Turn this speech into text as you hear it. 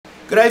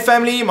Good day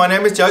family, my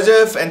name is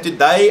Joseph and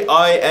today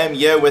I am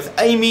here with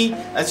Amy,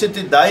 and so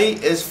today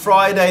is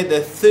Friday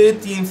the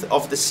 13th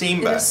of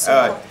December. It is so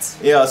hot.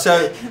 Yeah,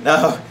 so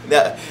now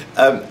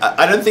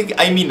I don't think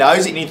Amy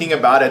knows anything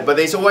about it, but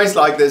there's always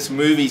like this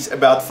movies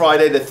about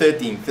Friday the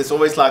 13th. There's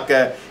always like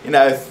a,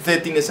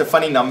 13 is a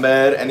funny number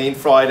and then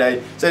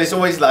Friday, so there's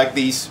always like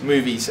these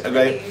movies,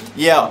 okay? Really?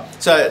 Yeah,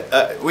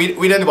 so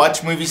we don't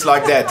watch movies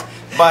like that,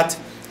 but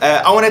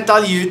I want to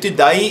tell you,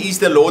 today is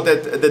the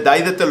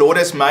day that the Lord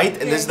has made,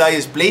 and this day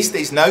is blessed.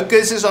 There's no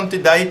curses on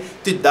today.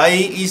 Today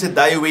is a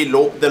day where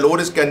the Lord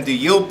is going to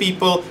heal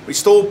people,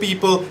 restore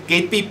people,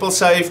 get people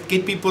saved,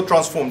 get people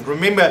transformed.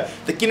 Remember,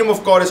 the kingdom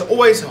of God is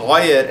always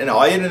higher and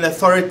higher in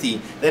authority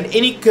than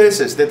any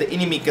curses that the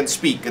enemy can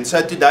speak. And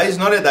so today is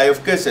not a day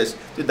of curses.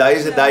 Today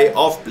is a day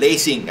of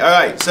blessing. All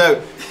right,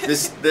 so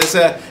this is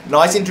a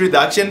nice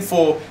introduction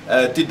for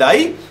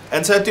today.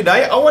 And so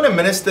today I want to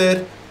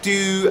minister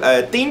to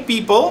 10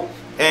 people,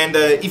 and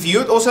if you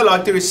would also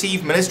like to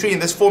receive ministry in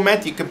this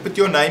format, you can put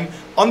your name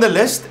on the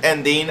list,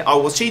 and then I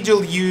will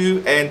schedule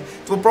you, and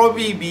it will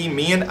probably be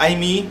me and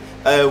Amy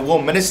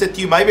will minister to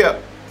you. Maybe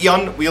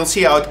Ian, we'll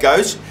see how it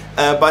goes,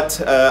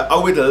 but I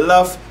would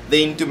love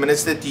then to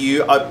minister to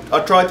you. I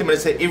try to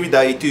minister every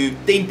day to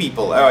 10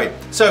 people. Alright,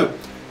 so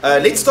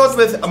let's start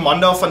with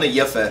Amanda van der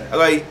Heever.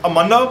 Okay,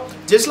 Amanda,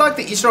 just like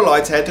the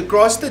Israelites had to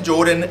cross the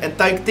Jordan and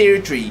take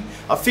territory,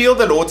 I feel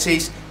the Lord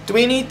says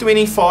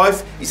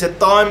 2025 is a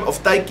time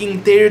of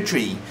taking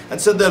territory, and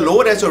so the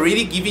Lord has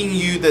already given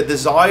you the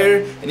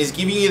desire and is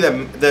giving you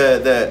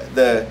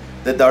the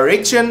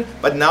direction.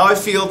 But now I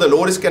feel the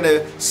Lord is going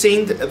to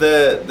send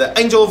the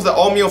angel of the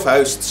army of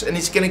hosts, and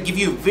He's going to give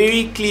you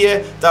very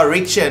clear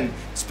direction,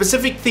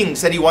 specific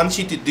things that He wants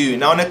you to do.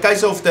 Now in the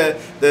case of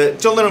the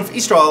children of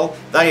Israel,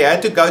 they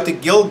had to go to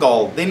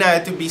Gilgal, then they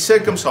had to be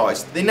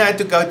circumcised, then they had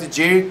to go to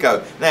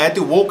Jericho, they had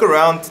to walk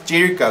around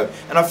Jericho.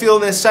 And I feel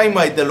in the same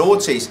way the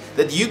Lord says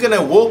that you're going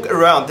to walk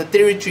around the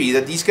territory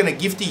that He's going to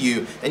give to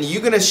you, and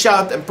you're going to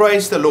shout and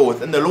praise the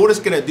Lord, and the Lord is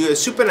going to do a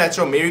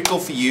supernatural miracle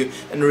for you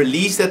and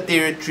release that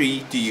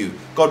territory to you.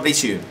 God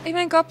bless you.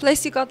 Amen. God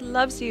bless you. God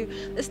loves you.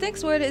 This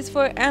next word is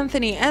for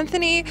Anthony.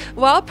 Anthony,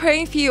 while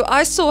praying for you,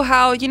 I saw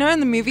how, in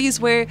the movies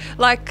where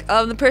like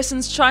the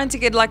person's trying to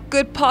get like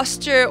good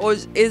posture or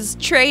is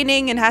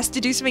training and has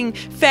to do something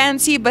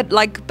fancy, but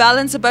like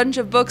balance a bunch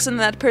of books on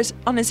that person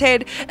on his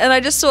head. And I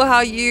just saw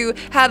how you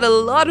had a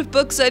lot of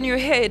books on your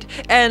head,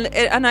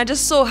 and I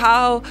just saw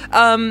how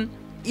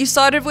you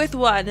started with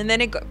one, and then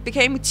it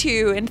became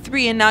 2 and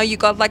 3, and now you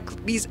got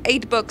like these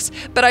 8 books.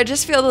 But I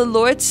just feel the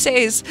Lord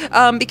says,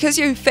 because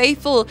you're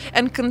faithful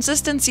and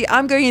consistency,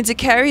 I'm going to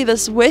carry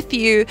this with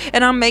you,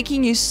 and I'm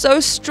making you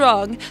so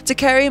strong to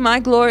carry my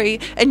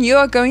glory. And you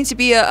are going to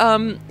be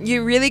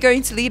you're really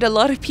going to lead a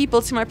lot of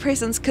people to my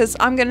presence, because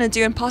I'm going to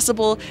do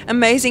impossible,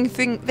 amazing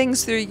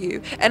things through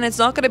you. And it's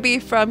not going to be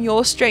from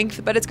your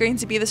strength, but it's going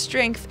to be the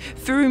strength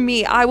through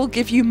me. I will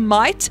give you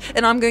might,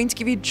 and I'm going to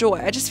give you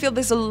joy. I just feel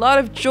there's a lot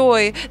of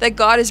joy that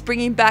God is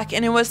bringing back,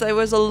 and there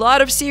was a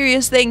lot of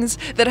serious things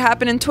that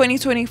happened in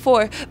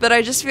 2024, but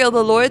I just feel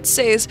the Lord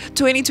says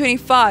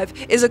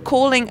 2025 is a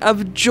calling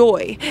of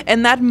joy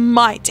and that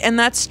might and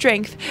that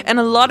strength, and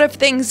a lot of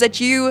things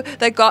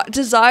that God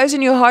desires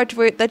in your heart,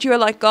 that you are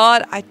like,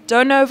 God, I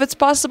don't know if it's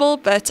possible,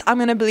 but I'm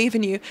going to believe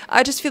in you.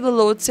 I just feel the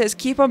Lord says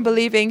keep on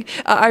believing.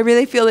 I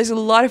really feel there's a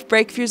lot of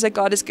breakthroughs that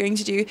God is going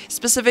to do,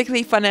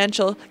 specifically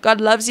financial. God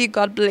loves you.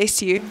 God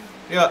bless you.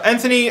 Yeah,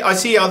 Anthony, I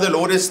see how the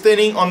Lord is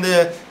turning on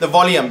the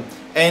volume,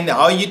 and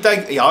how He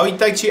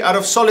takes you out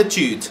of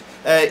solitude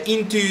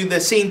into the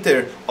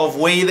center of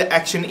where the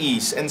action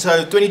is. And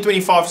so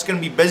 2025 is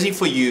going to be busy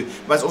for you,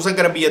 but it's also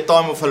going to be a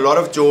time of a lot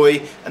of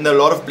joy and a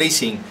lot of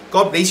blessing.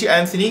 God bless you,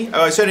 Anthony.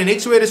 So the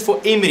next word is for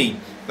Emery.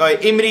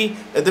 Emery,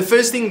 the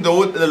first thing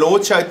the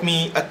Lord showed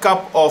me a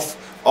cup of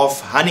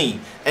honey,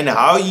 and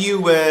how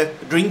you were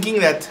drinking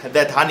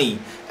that honey.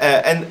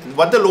 And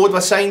what the Lord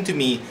was saying to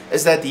me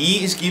is that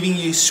He is giving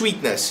you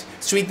sweetness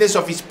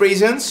of His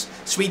presence,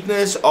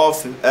 sweetness of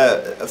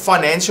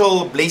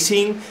financial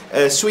blessing,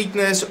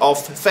 sweetness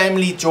of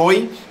family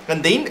joy.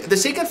 And then the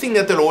second thing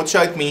that the Lord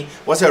showed me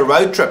was a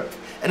road trip.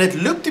 And it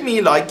looked to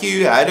me like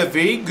you had a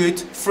very good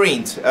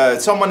friend,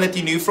 someone that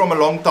you knew from a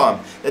long time,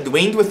 that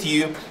went with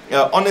you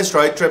on this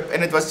road trip,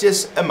 and it was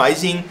just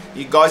amazing.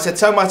 You guys had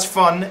so much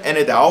fun, and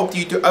it helped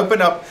you to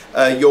open up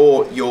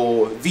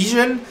your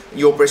vision,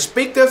 your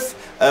perspective,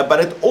 but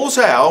it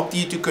also helped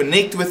you to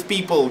connect with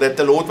people that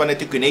the Lord wanted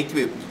to connect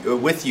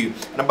with you.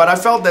 But I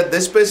felt that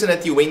this person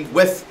that you went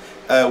with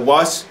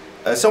was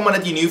someone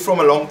that you knew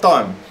from a long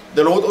time.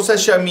 The Lord also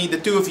showed me the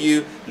two of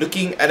you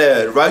looking at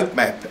a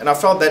roadmap, and I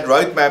felt that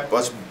roadmap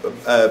was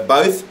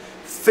both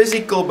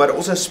physical but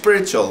also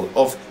spiritual,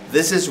 of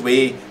this is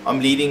where I'm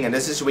leading and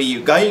this is where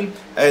you're going.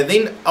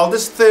 Then I'll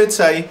just third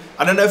say,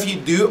 I don't know if you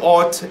do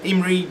art,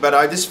 Emery, but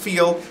I just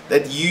feel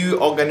that you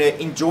are going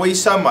to enjoy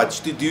so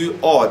much to do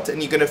art,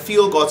 and you're going to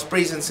feel God's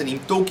presence and Him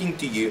talking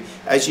to you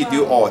as you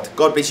do art.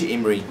 God bless you,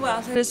 Emery. Wow,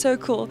 that is so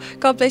cool.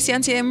 God bless you,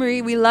 Auntie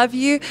Emery. We love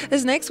you.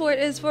 This next word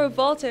is for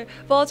Walter.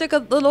 Walter,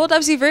 God, the Lord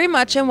loves you very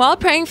much. And while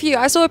praying for you,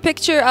 I saw a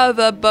picture of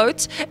a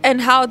boat,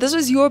 and how this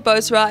was your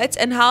boat, right?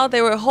 And how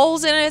there were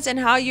holes in it, and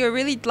how you were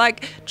really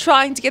like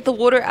trying to get the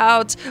water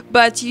out,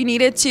 but you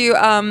needed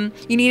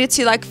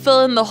to like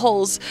fill in the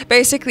holes,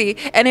 basically.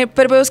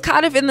 But it was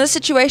kind of in this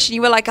situation,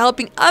 you were like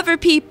helping other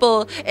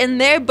people in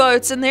their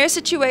boats and their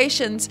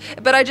situations.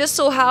 But I just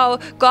saw how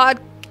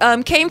God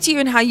came to you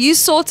and how you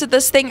sorted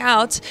this thing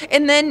out,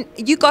 and then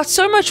you got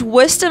so much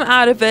wisdom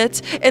out of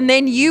it, and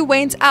then you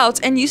went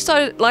out and you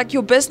started, like,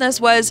 your business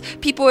was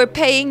people were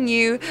paying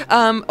you,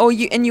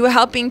 and you were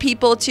helping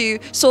people to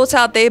sort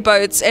out their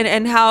boats,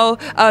 and how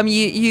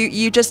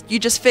you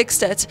just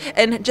fixed it.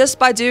 And just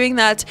by doing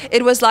that,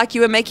 it was like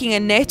you were making a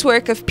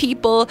network of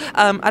people.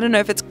 I don't know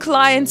if it's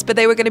clients, but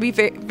they were going to be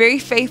very, very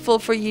faithful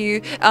for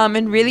you,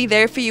 and really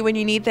there for you when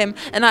you need them.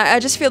 And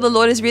I just feel the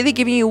Lord is really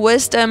giving you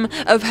wisdom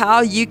of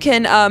how you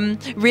can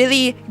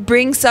really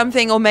bring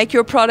something or make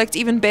your product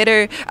even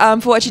better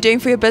for what you're doing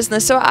for your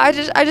business. So I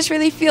just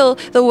really feel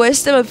the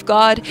wisdom of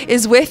God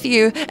is with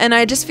you, and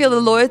I just feel the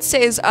Lord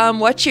says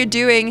what you're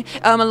doing,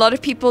 a lot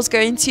of people's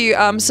going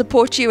to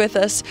support you with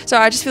this. So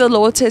I just feel the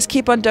Lord says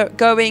keep on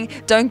going,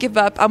 don't give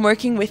up, I'm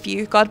working with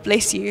you. God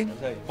bless you.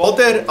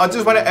 Walter, I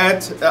just want to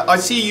add, I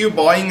see you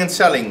buying and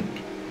selling,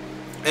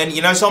 and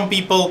you know, some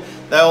people,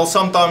 they'll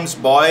sometimes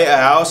buy a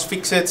house,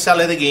 fix it, sell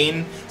it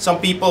again. Some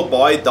people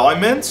buy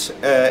diamonds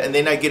and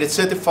then they get it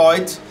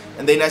certified,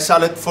 and then they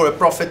sell it for a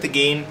profit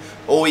again.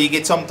 Or you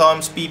get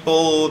sometimes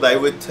people, they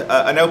would,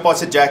 I know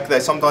Pastor Jack, they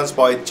sometimes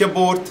buy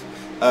chipboard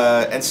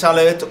and sell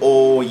it,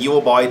 or you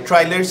will buy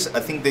trailers.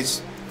 I think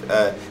this,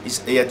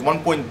 he at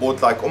one point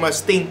bought like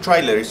almost 10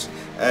 trailers,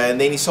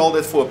 and then he sold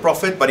it for a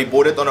profit, but he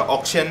bought it on an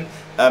auction.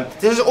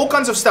 There's all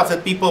kinds of stuff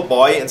that people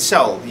buy and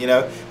sell, you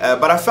know,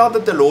 but I felt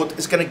that the Lord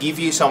is going to give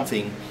you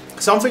something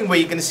where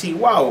you can see,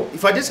 wow,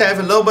 if I just have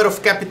a little bit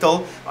of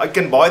capital, I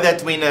can buy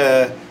that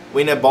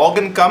when a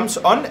bargain comes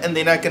on, and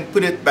then I can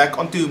put it back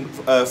onto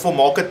for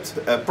market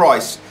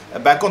price,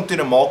 back onto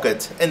the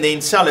market, and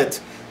then sell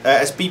it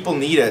as people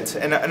need it.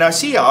 And I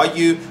see how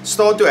you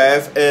start to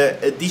have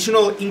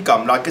additional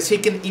income, like a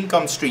second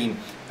income stream.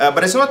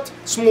 But it's not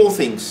small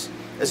things.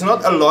 It's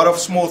not a lot of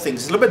small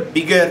things. It's a little bit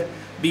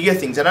bigger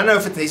things. I don't know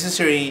if it's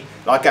necessary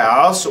like a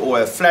house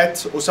or a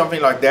flat or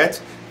something like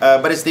that.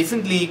 But it's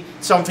definitely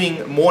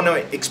something more on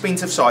the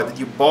expensive side, that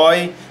you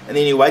buy and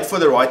then you wait for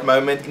the right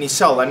moment and you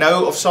sell. I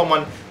know of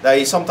someone,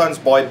 they sometimes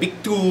buy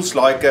big tools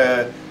like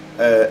a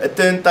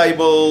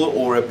turntable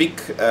or a big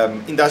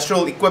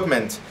industrial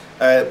equipment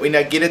when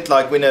they get it,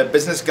 like when a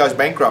business goes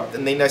bankrupt,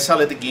 and then they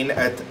sell it again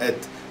at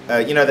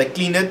you know, they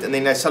clean it and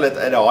then they sell it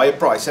at a higher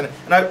price.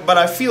 But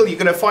I feel you're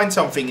going to find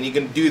something and you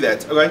can do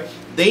that. Okay.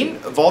 Then,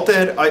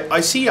 Walter,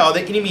 I see how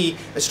the enemy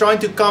is trying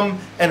to come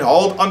and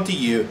hold onto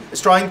you, is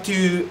trying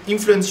to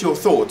influence your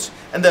thoughts.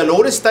 And the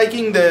Lord is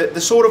taking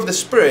the sword of the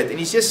Spirit, and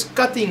He's just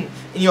cutting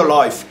in your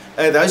life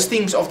those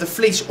things of the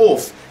flesh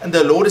off. And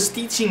the Lord is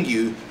teaching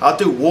you how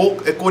to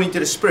walk according to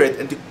the Spirit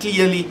and to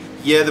clearly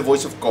hear the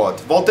voice of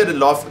God. Walter, the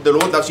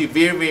Lord loves you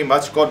very, very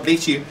much. God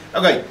bless you.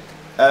 Okay,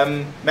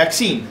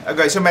 Maxine.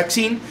 Okay, so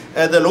Maxine,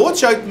 the Lord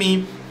showed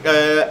me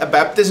a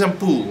baptism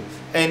pool.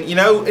 And you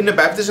know, in the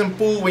baptism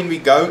pool, when we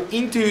go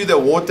into the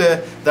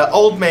water, the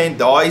old man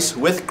dies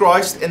with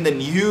Christ and the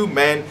new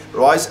man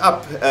rise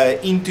up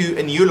into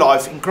a new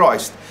life in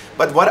Christ.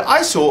 But what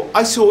I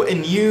saw a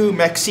new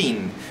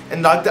Maxine.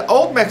 And like the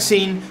old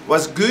Maxine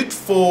was good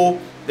for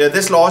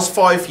this last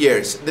 5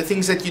 years, the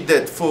things that you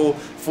did,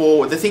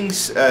 for the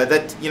things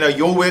that, you know,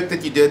 your work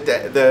that you did,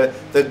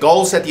 the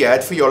goals that you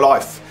had for your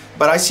life.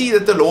 But I see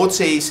that the Lord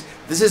says,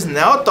 this is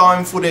now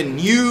time for the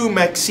new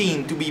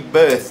Maxine to be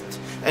birthed.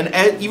 And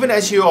even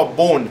as you are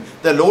born,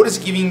 the Lord is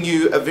giving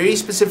you a very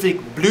specific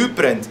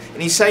blueprint,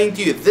 and He's saying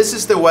to you, this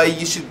is the way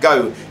you should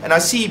go. And I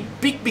see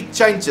big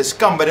changes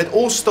come, but it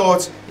all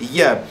starts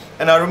here.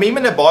 And I remember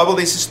in the Bible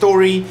there's a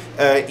story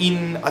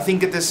I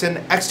think it is in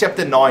Acts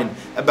chapter 9,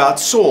 about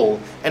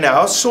Saul, and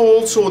how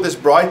Saul saw this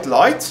bright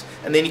light,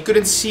 and then he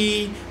couldn't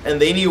see,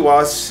 and then he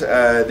was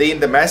there in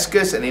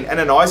Damascus, and then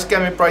Ananias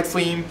came and prayed for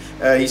him.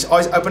 His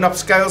eyes opened up,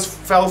 scales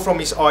fell from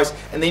his eyes,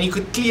 and then he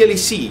could clearly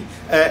see.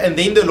 And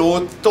then the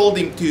Lord told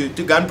him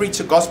to go and preach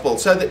the gospel.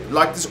 So that,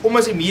 like this,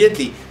 almost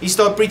immediately he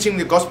started preaching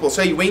the gospel.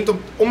 So he went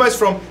almost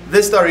from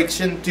this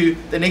direction to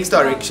the next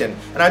direction.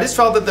 And I just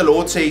felt that the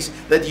Lord says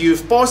that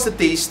you've passed the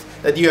test,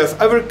 that you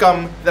have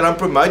overcome, that I'm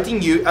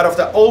promoting you out of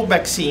the old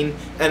Maxine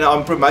and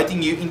I'm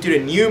promoting you into the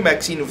new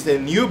Maxine with a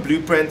new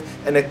blueprint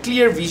and a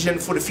clear vision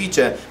for the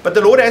future. But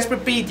the Lord has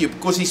prepared you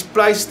because He's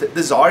placed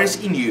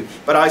desires in you.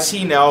 But I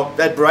see now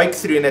that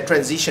breakthrough and that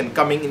transition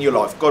coming in your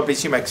life. God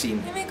bless you,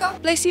 Maxine. Amen.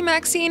 God bless you,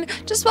 Maxine.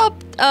 Just while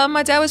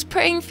my dad was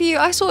praying for you,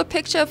 I saw a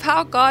picture of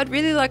how God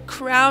really like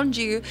crowned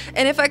you.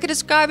 And if I could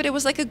describe it, it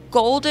was like a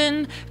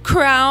golden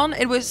crown.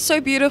 It was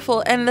so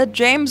beautiful. And the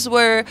gems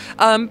were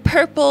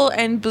purple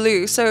and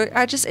blue. So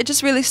it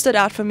just really stood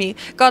out for me.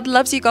 God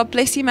loves you. God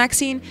bless you,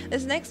 Maxine.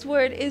 This next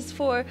word is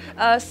for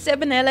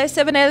Sebenele.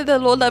 Sebenele, the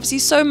Lord loves you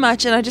so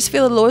much. And I just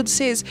feel the Lord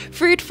says,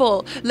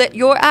 fruitful, let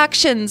your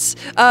actions.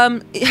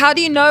 How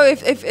do you know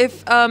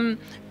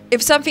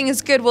if something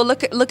is good? Well,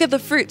 look at the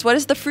fruit. What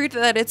is the fruit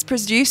that it's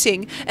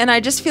producing? And I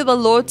just feel the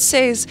Lord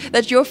says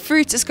that your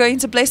fruit is going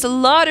to bless a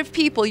lot of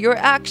people, your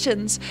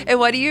actions, and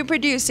what are you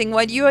producing,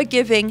 what you are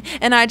giving.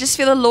 And I just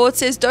feel the Lord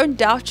says, don't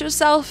doubt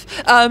yourself.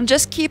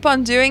 Just keep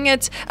on doing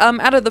it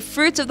out of the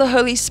fruit of the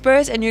Holy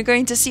Spirit, and you're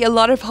going to see a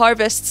lot of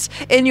harvests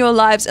in your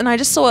lives. And I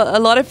just saw a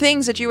lot of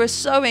things that you were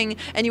sowing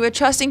and you were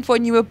trusting for,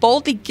 and you were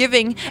boldly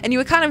giving, and you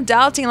were kind of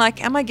doubting,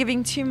 like, am I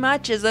giving too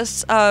much? Is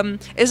this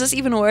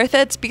even worth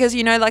it? Because,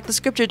 you know, like the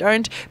scripture,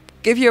 don't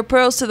give your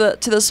pearls to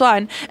the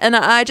swine. And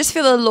I just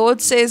feel the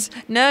Lord says,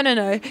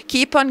 no,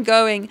 keep on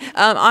going.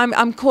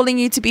 I'm calling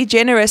you to be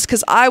generous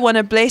because I want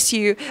to bless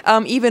you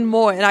even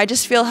more. And I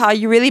just feel how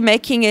you're really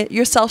making it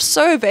yourself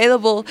so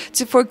available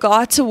for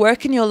God to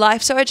work in your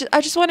life. So I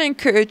just want to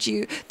encourage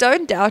you,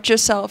 don't doubt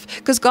yourself,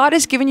 because God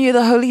has given you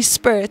the Holy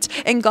Spirit,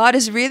 and God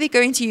is really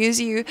going to use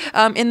you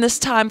in this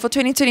time for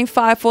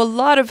 2025 for a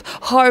lot of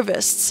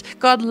harvests.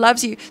 God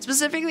loves you,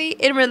 specifically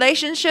in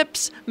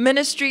relationships,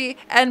 ministry,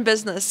 and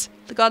business.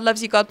 God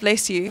loves you. God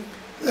bless you.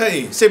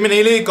 Hey,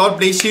 Sebenele, God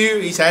bless you.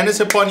 His hand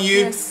is upon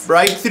you. Yes.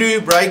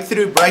 Breakthrough.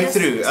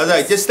 Yes.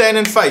 Okay, just stand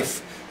in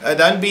faith.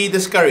 Don't be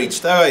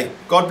discouraged. Okay,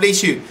 God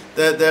bless you.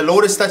 The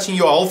Lord is touching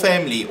your whole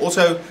family.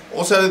 Also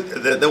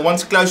the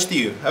ones close to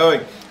you.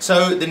 Okay.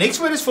 So the next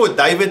word is for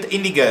David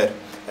Indiger.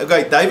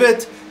 Okay,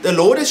 David, the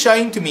Lord is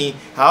showing to me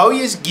how He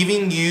is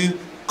giving you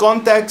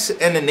contacts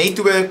and a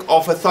network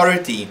of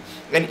authority.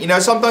 And you know,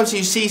 sometimes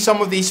you see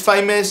some of these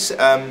famous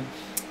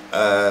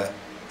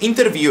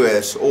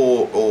interviewers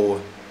or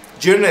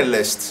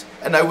journalists,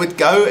 and they would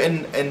go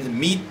and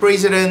meet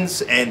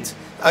presidents and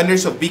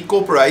owners of big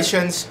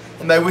corporations,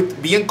 and they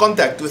would be in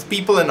contact with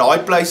people in high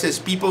places,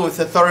 people with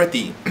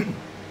authority. And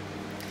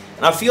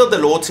I feel the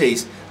Lord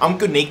says, I'm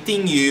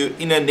connecting you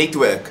in a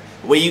network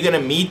where you're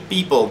going to meet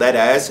people that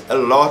has a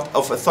lot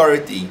of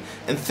authority,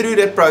 and through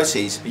that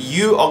process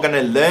you are going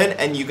to learn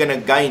and you're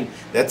going to gain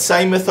that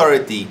same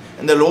authority.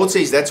 And the Lord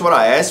says, that's what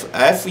I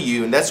have for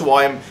you, and that's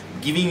why I'm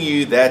giving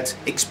you that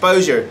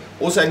exposure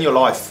also in your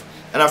life.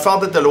 And I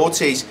felt that the Lord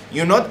says,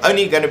 you're not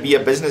only going to be a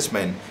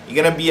businessman,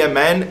 you're going to be a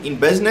man in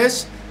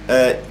business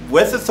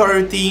with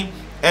authority,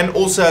 and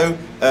also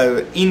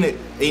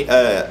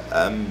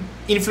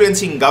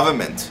influencing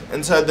government.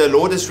 And so the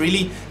Lord is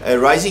really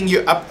raising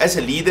you up as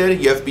a leader.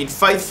 You have been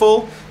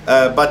faithful,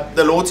 but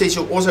the Lord says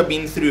you've also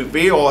been through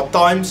very hard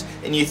times,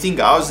 and you think,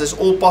 how is this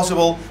all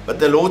possible? But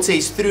the Lord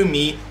says, through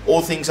me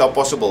all things are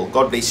possible.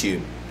 God bless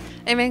you.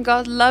 Amen.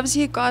 God loves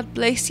you. God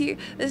bless you.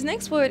 This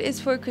next word is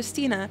for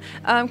Christina.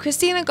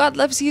 Christina, God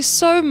loves you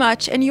so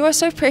much, and you are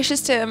so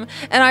precious to Him.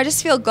 And I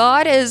just feel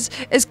God is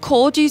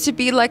called you to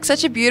be like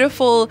such a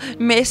beautiful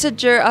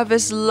messenger of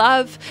His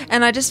love.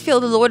 And I just feel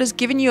the Lord has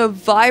given you a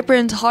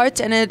vibrant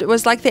heart, and it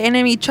was like the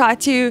enemy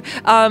tried to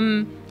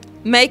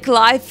make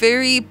life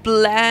very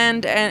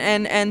bland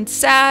and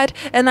sad.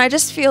 And I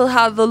just feel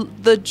how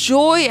the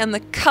joy and the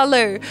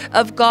color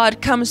of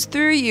God comes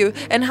through you,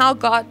 and how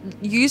God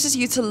uses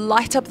you to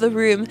light up the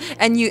room,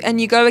 and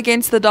you go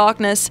against the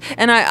darkness.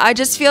 And I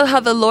just feel how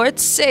the Lord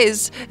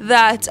says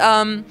that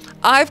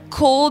I've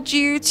called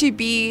you to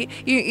be,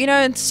 you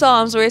know, in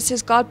Psalms where it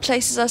says God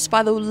places us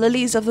by the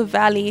lilies of the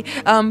valley,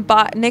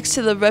 next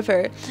to the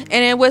river.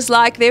 And it was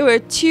like there were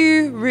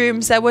two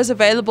rooms that was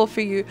available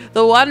for you.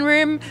 The one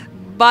room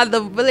by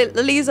the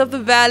lilies of the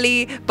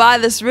valley, by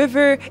this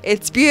river,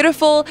 it's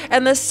beautiful.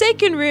 And the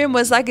second room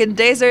was like a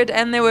desert,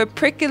 and there were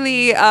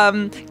prickly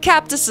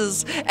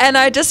cactuses. And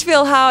I just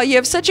feel how you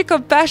have such a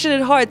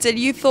compassionate heart, and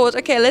you thought,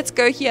 okay, let's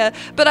go here.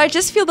 But I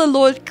just feel the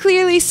Lord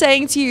clearly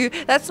saying to you,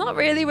 that's not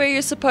really where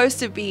you're supposed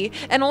to be.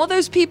 And all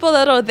those people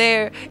that are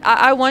there,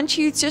 I want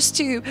you just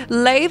to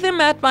lay them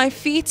at my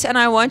feet, and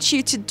I want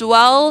you to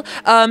dwell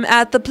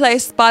at the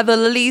place by the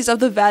lilies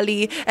of the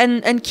valley,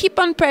 and keep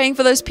on praying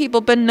for those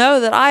people, but know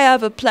that I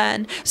have a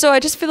plan. So I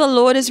just feel the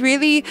Lord is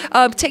really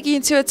taking you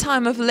into a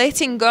time of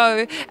letting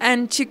go,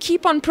 and to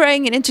keep on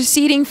praying and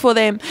interceding for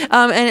them,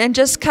 and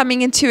just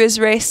coming into His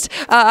rest.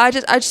 I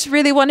just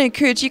really want to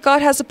encourage you.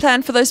 God has a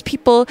plan for those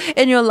people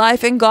in your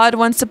life, and God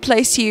wants to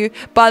place you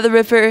by the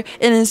river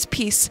in His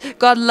peace.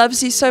 God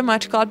loves you so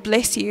much. God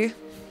bless you.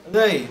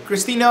 Hey,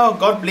 Christina,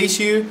 God bless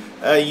you.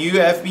 You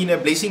have been a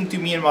blessing to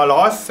me in my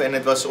life, and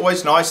it was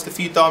always nice the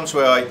few times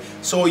where I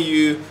saw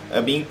you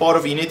being part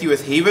of Unity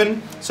with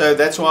Heaven. So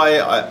that's why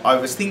I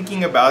was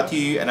thinking about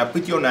you, and I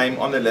put your name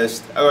on the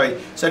list. Alright,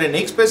 so the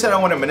next person I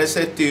want to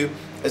minister to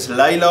is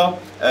Layla.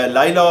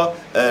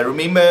 Layla,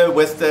 remember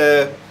with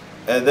the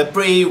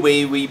prayer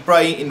where we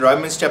pray in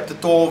Romans chapter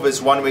 12 verse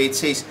 1, where it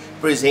says,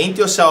 present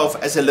yourself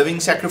as a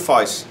living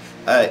sacrifice.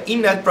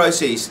 In that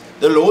process,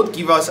 the Lord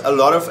gives us a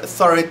lot of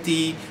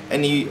authority,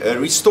 and He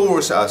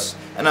restores us.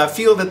 And I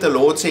feel that the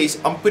Lord says,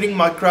 I'm putting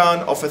my crown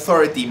of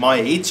authority, my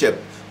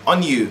headship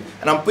on you,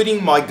 and I'm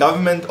putting my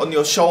government on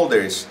your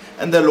shoulders.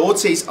 And the Lord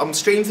says, I'm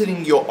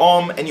strengthening your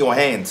arm and your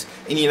hand.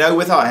 And you know,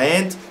 with our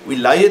hand, we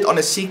lay it on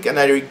a sick and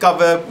they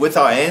recover. With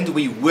our hand,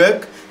 we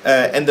work.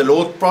 And the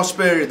Lord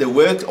prosper the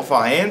work of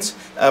our hands.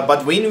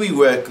 But when we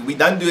work, we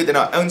don't do it in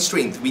our own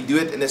strength. We do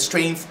it in the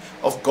strength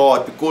of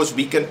God, because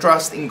we can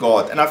trust in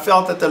God. And I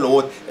felt that the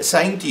Lord is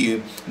saying to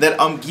you that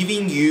I'm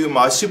giving you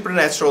my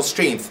supernatural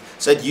strength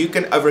so that you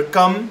can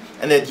overcome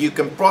and that you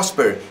can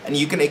prosper and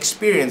you can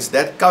experience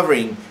that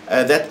covering,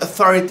 that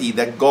authority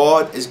that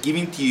God is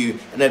giving to you,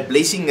 and that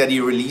blessing that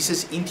He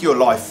releases into your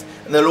life.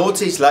 And the Lord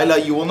says,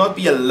 Layla, you will not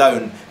be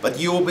alone, but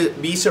you will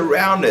be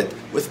surrounded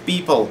with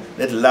people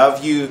that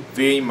love you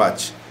very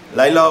much.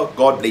 Layla,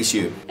 God bless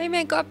you.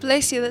 Amen. God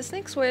bless you. This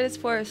next word is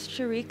for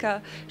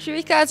Sharika.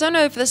 Sharika, I don't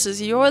know if this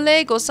is your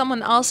leg or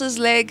someone else's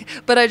leg,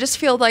 but I just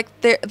feel like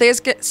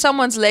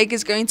someone's leg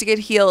is going to get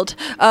healed.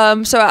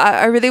 So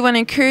I really want to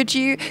encourage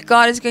you.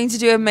 God is going to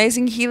do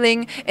amazing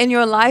healing in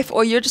your life,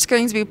 or you're just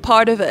going to be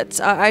part of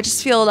it. I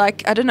just feel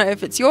like, I don't know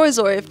if it's yours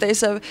or if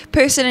there's a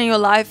person in your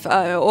life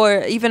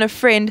or even a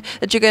friend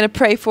that you're going to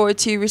pray for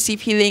to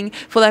receive healing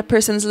for that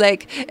person's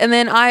leg. And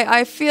then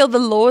I feel the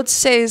Lord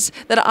says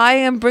that I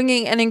am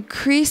bringing an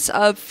increase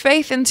of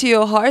faith into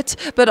your heart,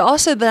 but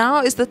also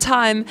now is the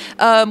time.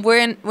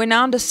 We're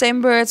now in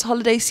December, it's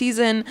holiday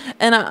season,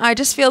 and I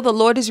just feel the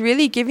Lord is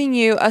really giving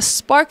you a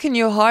spark in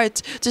your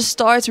heart to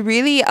start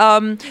really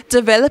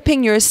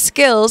developing your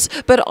skills,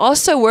 but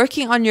also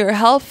working on your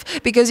health,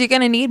 because you're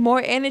going to need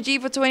more energy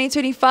for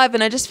 2025.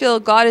 And I just feel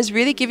God is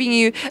really giving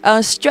you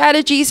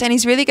strategies, and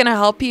He's really going to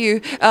help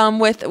you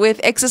with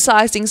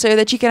exercising so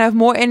that you can have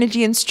more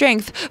energy and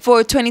strength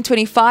for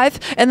 2025.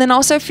 And then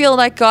also feel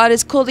like God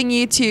is calling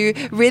you to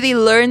really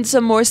learn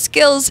some more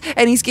skills,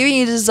 and He's giving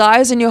you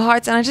desires in your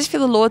heart. And I just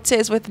feel the Lord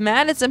says, with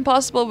man it's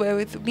impossible, but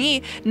with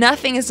me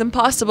nothing is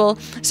impossible.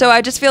 So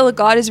I just feel that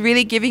God is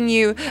really giving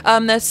you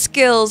the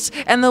skills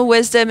and the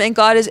wisdom, and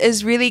God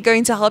is really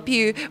going to help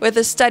you with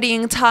the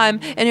studying time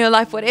in your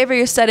life, whatever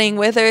you're studying,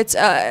 whether it's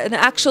an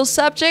actual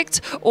subject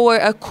or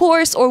a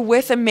course or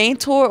with a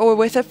mentor or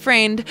with a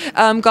friend.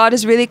 God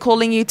is really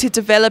calling you to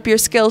develop your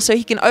skills so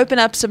He can open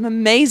up some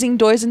amazing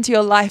doors into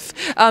your life.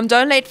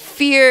 Don't let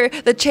fear,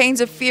 the chains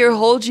of fear,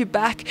 hold you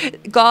back.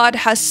 God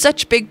has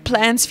such big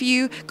plans for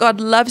you.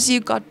 God loves you.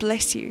 God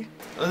bless you.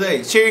 Okay,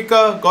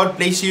 Sharika, God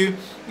bless you.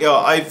 Yeah,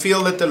 I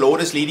feel that the Lord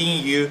is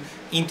leading you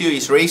into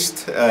His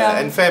rest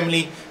and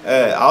family.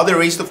 How the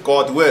rest of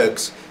God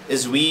works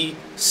is we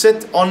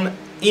sit in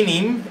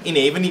Him in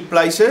heavenly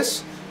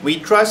places. We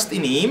trust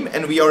in Him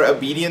and we are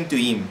obedient to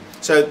Him.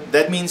 So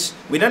that means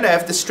we don't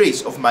have the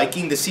stress of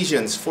making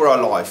decisions for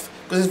our life.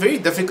 Because it's very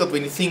difficult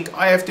when you think,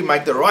 I have to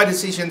make the right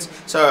decisions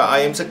so I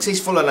am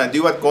successful and I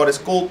do what God has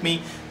called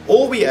me.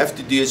 All we have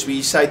to do is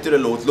we say to the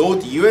Lord,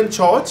 Lord, you in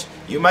charge,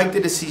 you make the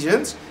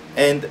decisions,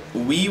 and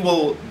we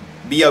will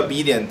be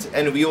obedient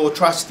and we will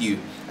trust you.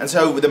 And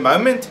so the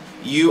moment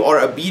you are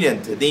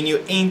obedient, then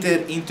you enter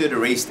into the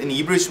rest. In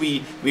Hebrews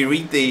we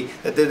read there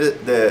that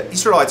the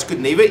Israelites could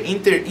never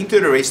enter into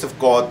the rest of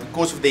God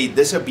because of their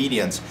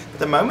disobedience. But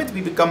the moment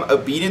we become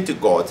obedient to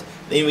God,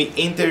 then we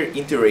enter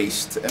into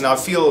rest. And I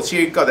feel,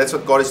 Sharika, that's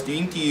what God is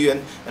doing to you.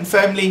 And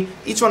family,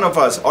 each one of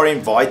us are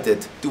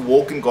invited to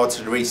walk in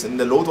God's rest, and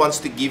the Lord wants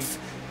to give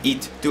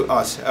it to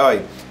us.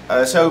 Alright.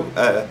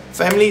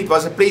 Family, it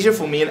was a pleasure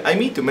for me and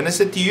Amy to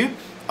minister to you.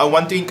 I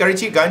want to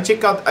encourage you, go and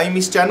check out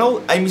Amy's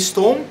channel, Amy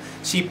Storm.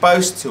 She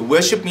posts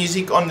worship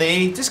music on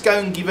there. Just go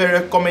and give her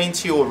a comment.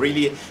 She will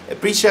really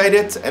appreciate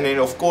it. And then,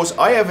 of course,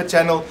 I have a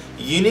channel,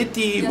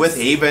 Unity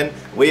with Heaven,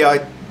 where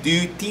I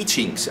do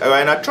teachings.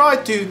 And I try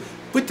to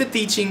put the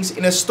teachings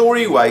in a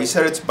story way,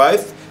 so it's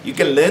both you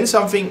can learn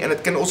something and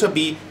it can also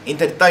be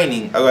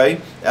entertaining,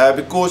 okay?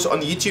 Because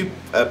on YouTube,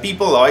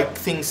 people like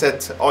things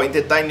that are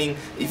entertaining.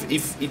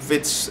 If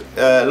it's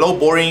a little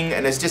boring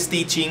and it's just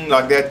teaching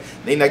like that,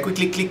 then they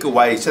quickly click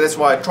away. So that's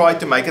why I try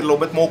to make it a little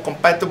bit more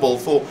compatible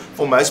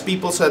for most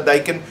people, so that they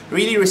can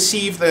really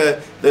receive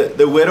the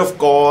Word of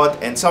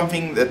God and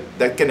something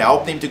that can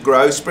help them to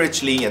grow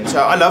spiritually. And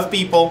so I love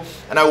people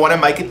and I want to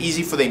make it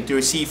easy for them to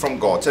receive from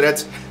God. So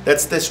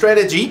that's the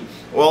strategy.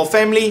 Well,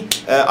 family,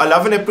 I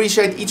love and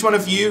appreciate each one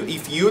of you.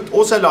 If you'd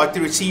also like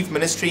to receive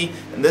ministry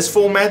in this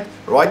format,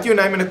 write your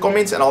name in the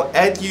comments and I'll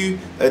add you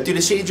to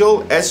the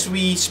schedule. As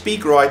we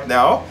speak right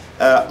now,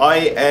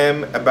 I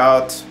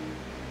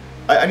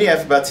only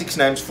have about 6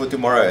 names for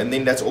tomorrow, and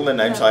then that's all the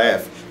names I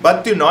have.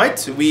 But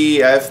tonight we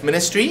have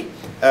ministry.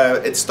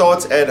 It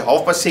starts at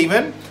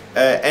 7:30.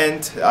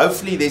 and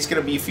hopefully there's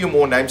going to be a few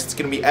more names that's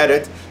going to be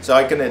added, so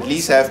I can at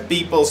least have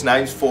people's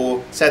names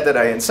for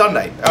Saturday and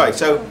Sunday. Alright,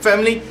 so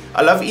family,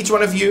 I love each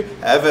one of you.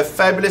 Have a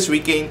fabulous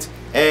weekend,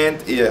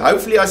 and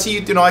hopefully I see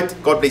you tonight.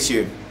 God bless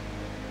you.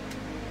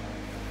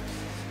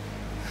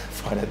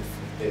 Friday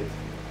the 13th.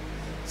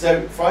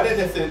 So Friday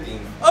the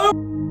 13th.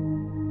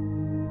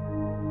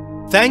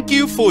 Thank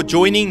you for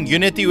joining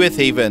Unity with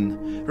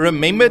Heaven.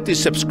 Remember to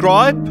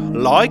subscribe,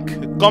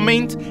 like,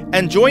 comment,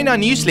 and join our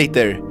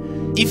newsletter.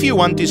 If you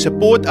want to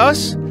support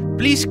us,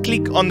 please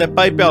click on the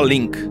PayPal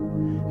link.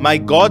 May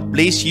God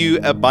bless you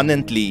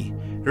abundantly.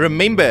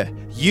 Remember,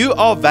 you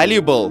are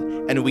valuable,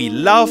 and we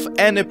love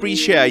and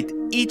appreciate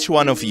each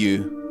one of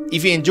you.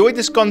 If you enjoyed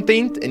this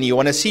content and you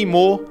want to see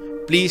more,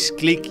 please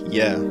click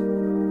here.